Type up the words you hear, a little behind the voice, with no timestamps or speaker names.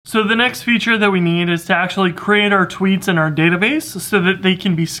So the next feature that we need is to actually create our tweets in our database so that they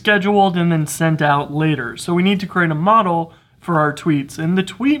can be scheduled and then sent out later. So we need to create a model for our tweets, and the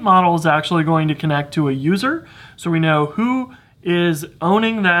tweet model is actually going to connect to a user, so we know who is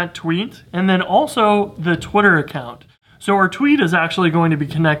owning that tweet, and then also the Twitter account. So our tweet is actually going to be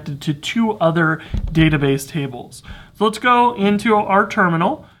connected to two other database tables. So let's go into our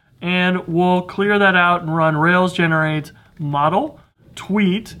terminal and we'll clear that out and run Rails generate model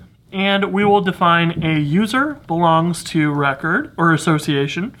tweet, and we will define a user belongs to record or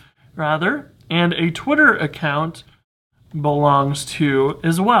association rather, and a Twitter account belongs to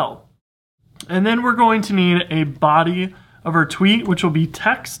as well. And then we're going to need a body of our tweet, which will be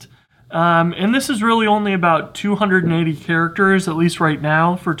text. And this is really only about 280 characters, at least right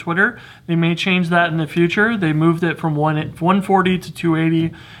now for Twitter. They may change that in the future. They moved it from 140 to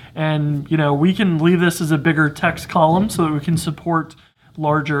 280. And we can leave this as a bigger text column so that we can support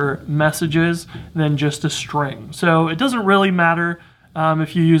larger messages than just a string. So it doesn't really matter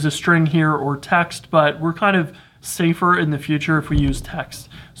if you use a string here or text, but we're kind of safer in the future if we use text.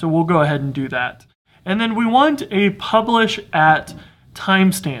 So we'll go ahead and do that. And then we want a publish at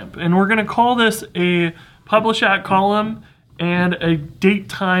timestamp, and we're going to call this a publish at column and a date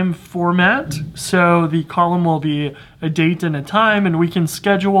time format. So the column will be a date and a time, and we can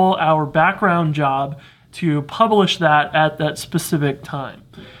schedule our background job to publish that at that specific time.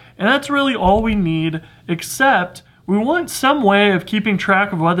 And that's really all we need, except we want some way of keeping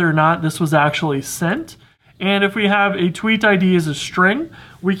track of whether or not this was actually sent. And if we have a tweet ID as a string,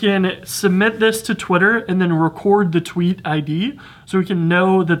 we can submit this to Twitter and then record the tweet ID so we can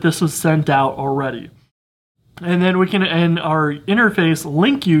know that this was sent out already. And then we can, in our interface,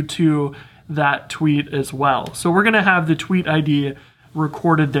 link you to that tweet as well. So we're going to have the tweet ID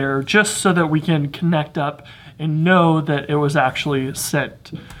recorded there just so that we can connect up and know that it was actually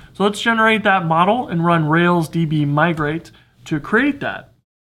sent. So let's generate that model and run Rails DB migrate to create that.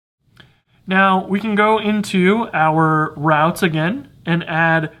 Now we can go into our routes again and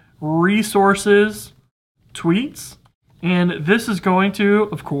add resources tweets, and this is going to,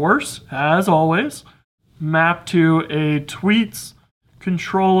 of course, as always, map to a tweets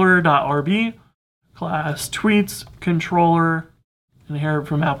controller.rb class tweets controller, inherit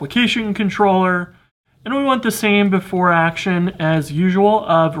from application controller, and we want the same before action as usual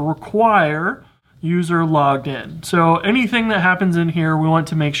of require user logged in. So anything that happens in here, we want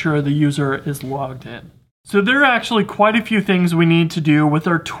to make sure the user is logged in. So there are actually quite a few things we need to do with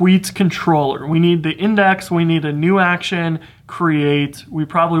our tweets controller. We need the index, we need a new action, create, we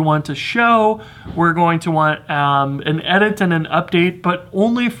probably want to show, we're going to want an edit and an update, but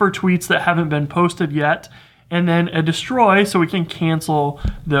only for tweets that haven't been posted yet, and then a destroy so we can cancel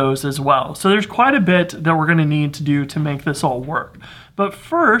those as well. So there's quite a bit that we're going to need to do to make this all work. But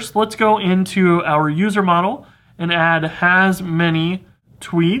first, let's go into our user model and add has many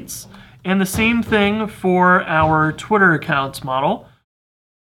tweets, and the same thing for our Twitter accounts model.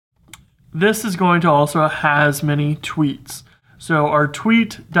 This is going to also has many tweets. So our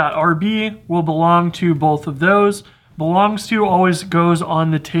tweet.rb will belong to both of those. Belongs to always goes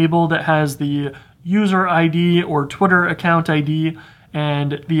on the table that has the user ID or Twitter account ID,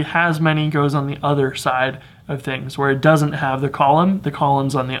 and the has many goes on the other side of things where it doesn't have the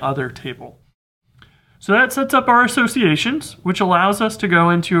column's on the other table. So that sets up our associations, which allows us to go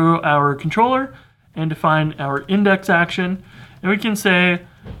into our controller and define our index action, and we can say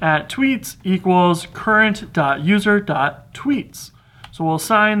at tweets equals current.user.tweets. So we'll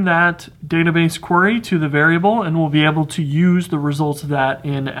assign that database query to the variable, and we'll be able to use the results of that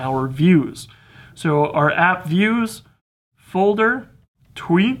in our views. So our app views folder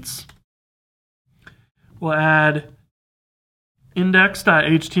tweets, we'll add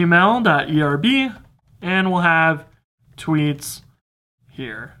index.html.erb, and we'll have tweets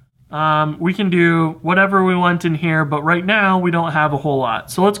here. We can do whatever we want in here, but right now we don't have a whole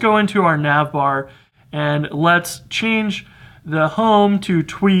lot. So let's go into our navbar and let's change the home to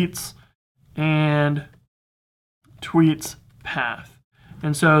tweets and tweets path.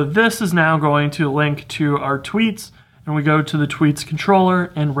 And so this is now going to link to our tweets, and we go to the tweets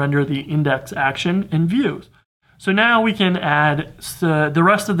controller and render the index action in views. So now we can add the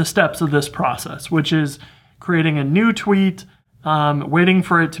rest of the steps of this process, which is creating a new tweet, waiting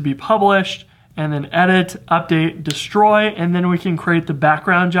for it to be published, and then edit, update, destroy, and then we can create the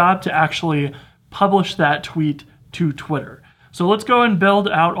background job to actually publish that tweet to Twitter. So let's go and build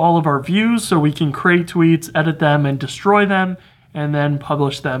out all of our views so we can create tweets, edit them, and destroy them, and then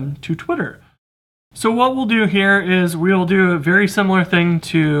publish them to Twitter. So what we'll do here is we'll do a very similar thing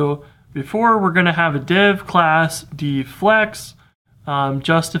to before. We're going to have a div class dflex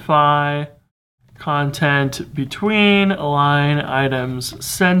justify content between line items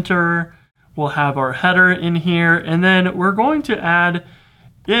center. We'll have our header in here, and then we're going to add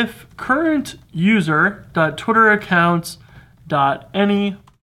if current user.twitteraccounts.any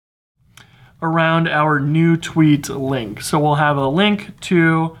around our new tweet link. So we'll have a link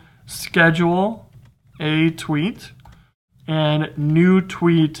to schedule a tweet, and new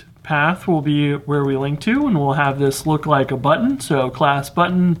tweet path will be where we link to, and we'll have this look like a button. So class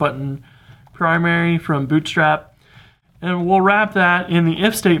button, button primary from Bootstrap, and we'll wrap that in the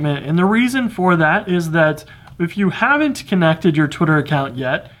if statement. And the reason for that is that if you haven't connected your Twitter account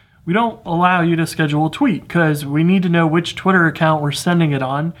yet, we don't allow you to schedule a tweet because we need to know which Twitter account we're sending it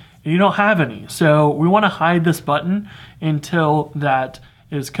on, and you don't have any. So we want to hide this button until that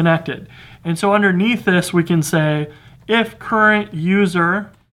is connected. And so underneath this, we can say if current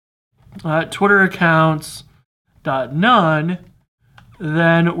user Twitter accounts.none,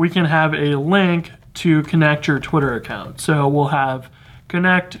 then we can have a link to connect your Twitter account. So we'll have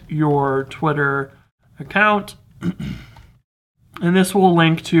connect your Twitter account, and this will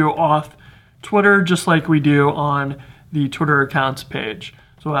link to auth Twitter just like we do on the Twitter accounts page.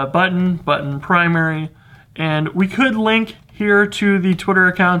 So we'll have button, button primary, and we could link here to the Twitter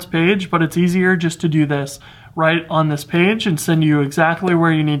accounts page, but it's easier just to do this right on this page and send you exactly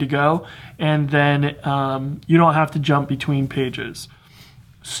where you need to go, and then you don't have to jump between pages.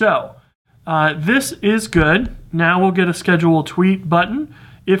 So this is good. Now we'll get a schedule a tweet button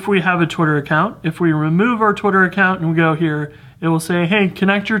if we have a Twitter account. If we remove our Twitter account and we go here, it will say, hey,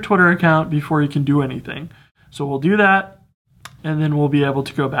 connect your Twitter account before you can do anything. So we'll do that, and then we'll be able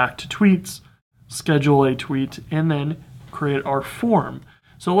to go back to tweets, schedule a tweet, and then create our form.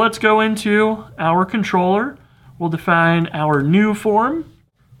 So let's go into our controller. We'll define our new form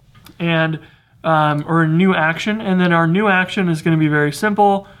and or new action, and then our new action is going to be very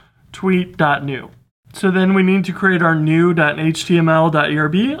simple, tweet.new. So then we need to create our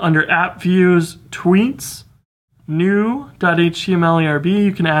new.html.erb under app views tweets, new.html.erb.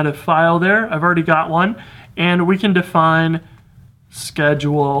 You can add a file there. I've already got one, and we can define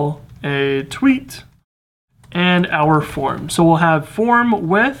schedule a tweet and our form. So we'll have form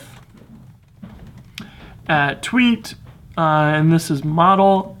with at tweet, and this is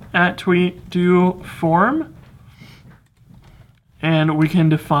model at tweet do form, and we can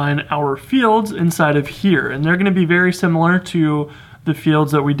define our fields inside of here, and they're going to be very similar to the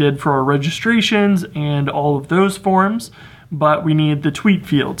fields that we did for our registrations and all of those forms, but we need the tweet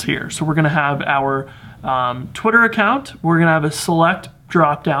fields here. So we're going to have our Twitter account. We're going to have a select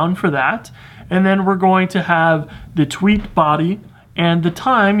drop down for that, and then we're going to have the tweet body and the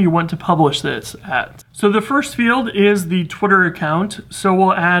time you want to publish this at. So the first field is the Twitter account. So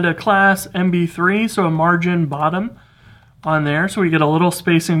we'll add a class MB3, so a margin bottom on there, so we get a little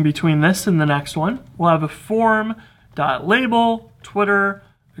spacing between this and the next one. We'll have a form.label Twitter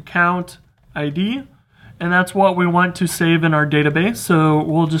account ID, and that's what we want to save in our database. So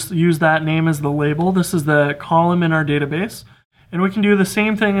we'll just use that name as the label. This is the column in our database. And we can do the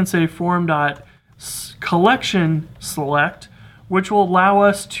same thing and say form.collection select, which will allow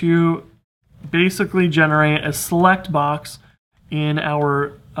us to basically generate a select box in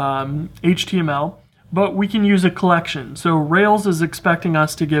our HTML, but we can use a collection. So Rails is expecting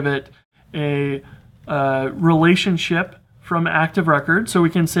us to give it a relationship from Active Record. So we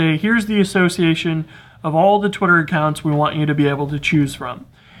can say, here's the association of all the Twitter accounts we want you to be able to choose from.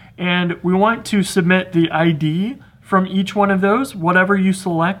 And we want to submit the ID from each one of those. Whatever you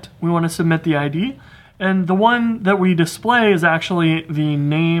select, we want to submit the ID. And the one that we display is actually the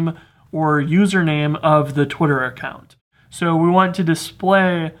name or username of the Twitter account. So we want to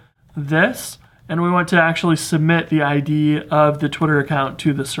display this, and we want to actually submit the ID of the Twitter account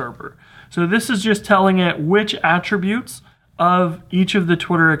to the server. So this is just telling it which attributes of each of the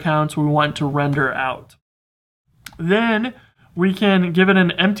Twitter accounts we want to render out. Then we can give it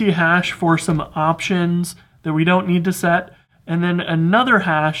an empty hash for some options that we don't need to set, and then another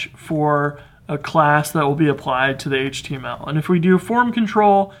hash for a class that will be applied to the HTML. And if we do form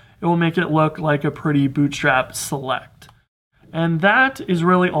control, it will make it look like a pretty Bootstrap select. And that is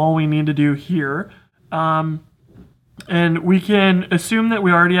really all we need to do here. And we can assume that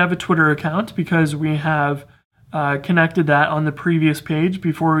we already have a Twitter account because we have connected that on the previous page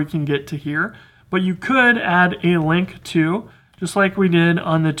before we can get to here. But you could add a link to, just like we did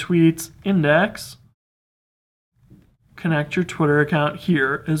on the tweets index, connect your Twitter account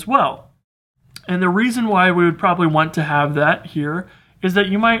here as well. And the reason why we would probably want to have that here is that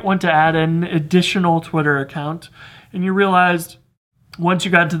you might want to add an additional Twitter account, and you realized once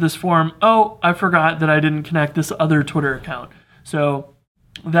you got to this form, oh, I forgot that I didn't connect this other Twitter account. So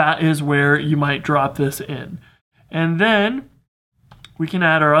that is where you might drop this in. And then we can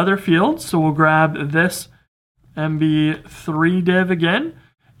add our other fields. So we'll grab this MB3 div again,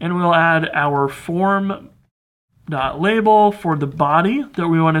 and we'll add our form.label for the body that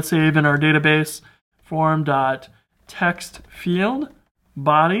we want to save in our database, form.text field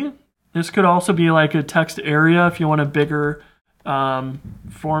body. This could also be like a text area if you want a bigger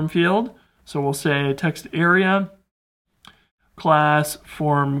form field. So we'll say text area, class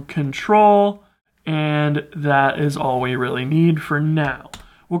form control, and that is all we really need for now.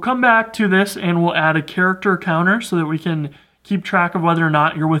 We'll come back to this and we'll add a character counter so that we can keep track of whether or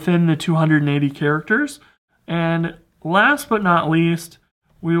not you're within the 280 characters. And last but not least,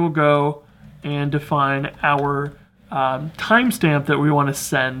 we will go and define our timestamp that we want to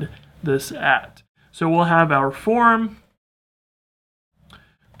send this at. So we'll have our form.label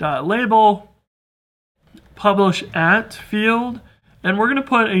publish at field, and we're going to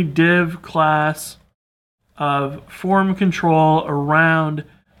put a div class of form control around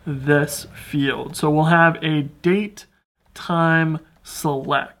this field. So we'll have a date time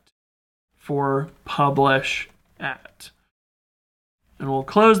select for publish at. And we'll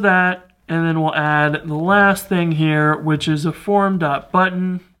close that, and then we'll add the last thing here, which is a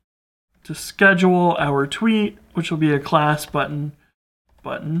form.button to schedule our tweet, which will be a class button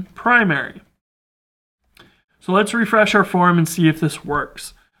primary. So let's refresh our form and see if this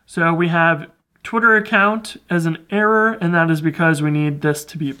works. So we have Twitter account as an error, and that is because we need this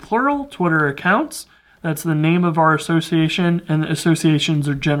to be plural, Twitter accounts. That's the name of our association, and the associations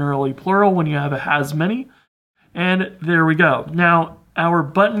are generally plural when you have a has many. And there we go. Now, our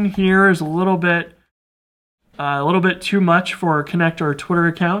button here is a little bit too much for connect our Twitter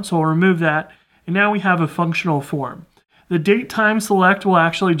account, so we'll remove that. And now we have a functional form. The date time select will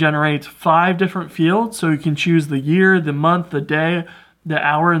actually generate 5 different fields, so you can choose the year, the month, the day, the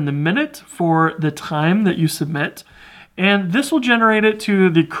hour, and the minute for the time that you submit. And this will generate it to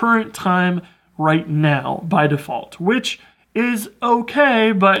the current time right now by default, which is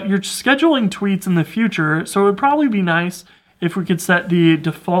okay, but you're scheduling tweets in the future, so it would probably be nice if we could set the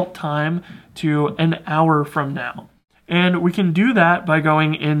default time to an hour from now. And we can do that by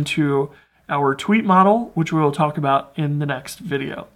going into our tweet model, which we will talk about in the next video.